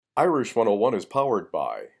Irish 101 is powered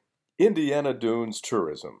by Indiana Dunes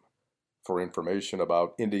Tourism. For information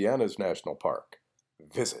about Indiana's national park,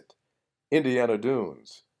 visit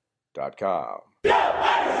indianadunes.com.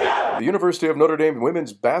 The University of Notre Dame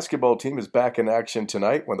women's basketball team is back in action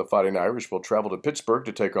tonight when the Fighting Irish will travel to Pittsburgh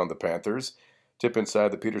to take on the Panthers. Tip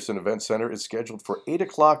inside the Peterson Event Center is scheduled for 8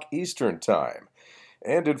 o'clock Eastern Time.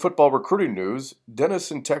 And in football recruiting news,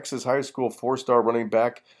 Denison, Texas high school four-star running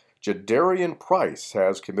back Jadarian Price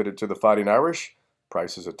has committed to the Fighting Irish.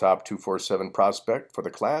 Price is a top 247 prospect for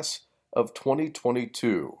the class of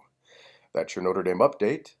 2022. That's your Notre Dame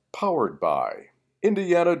update, powered by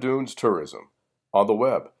Indiana Dunes Tourism, on the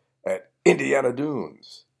web at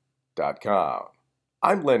indianadunes.com.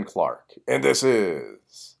 I'm Len Clark, and this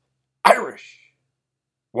is Irish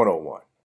 101.